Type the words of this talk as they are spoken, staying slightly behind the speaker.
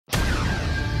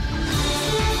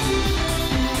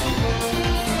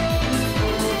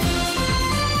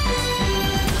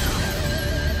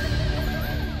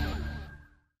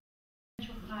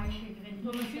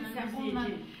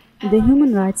The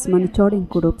Human Rights Monitoring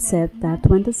Group said that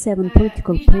 27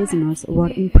 political prisoners were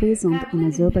imprisoned in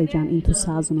Azerbaijan in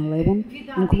 2011,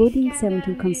 including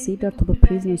 17 considered to be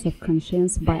prisoners of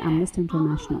conscience by Amnesty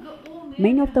International.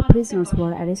 Many of the prisoners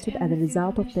were arrested as a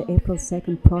result of the April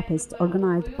 2nd protests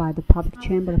organized by the Public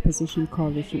Chamber Opposition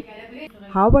Coalition.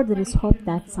 However, there is hope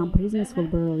that some prisoners will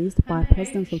be released by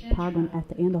presidential pardon at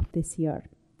the end of this year.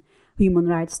 Human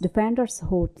rights defenders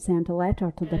who sent a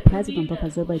letter to the President of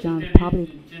Azerbaijan Republic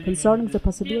concerning the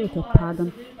possibility of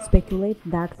pardon speculate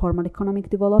that former Economic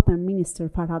Development Minister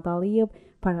Farhad Aliyev,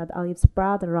 Farhad Aliyev's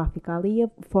brother Rafig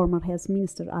Aliyev, former Health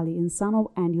Minister Ali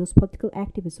Insanov, and youth political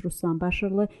activist Ruslan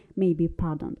Bashirli may be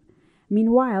pardoned.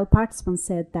 Meanwhile, participants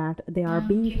said that they are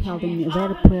being held in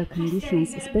very poor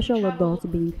conditions, especially those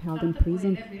being held in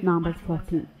prison number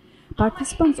 14.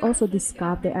 Participants also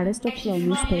discussed the arrest of the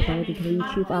newspaper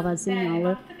editor-in-chief Farhad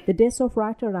Aliyev, the death of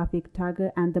writer Rafig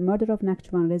Aliyev, and the murder of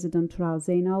Nakhchivan resident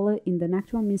Ruslan Bashirli in the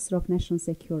Nakhchivan Ministry of National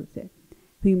Security.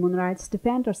 Human rights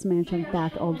defenders mentioned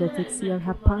that although 6 years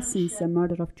have passed since the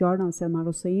murder of journalist Ali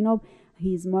Insanov,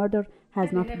 his murder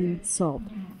has not been solved,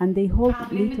 and they hold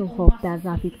little hope that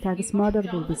Rafig Aliev's murder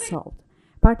will be solved.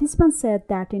 Participants said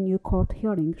that a new court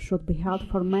hearing should be held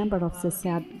for members of the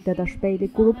Dadash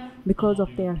group because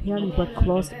of their hearings were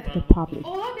closed to the public.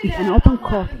 If an open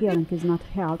court hearing is not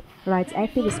held, rights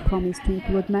activists promise to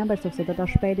include members of the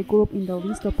Dadash group in the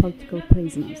list of political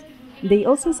prisoners. They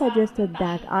also suggested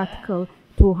that Article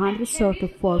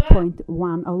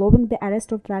 234.1, allowing the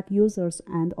arrest of drug users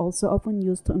and also often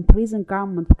used to imprison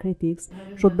government critics,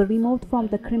 should be removed from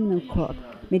the criminal code.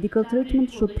 Medical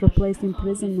treatment should replace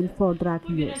imprisonment for drug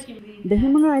use. The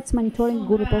Human Rights Monitoring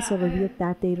Group also revealed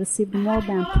that they received more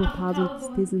than 2,000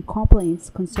 citizen complaints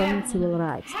concerning civil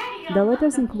rights. The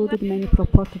letters included many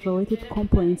purported related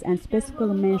complaints and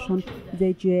specifically mentioned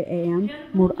the GAN,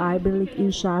 Muray Birlik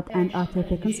Inshaat, and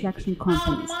ATP construction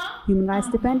companies. Human rights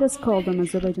defenders called on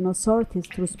Azerbaijani authorities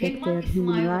to respect their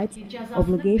human rights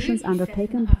obligations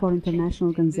undertaken before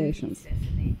international organizations.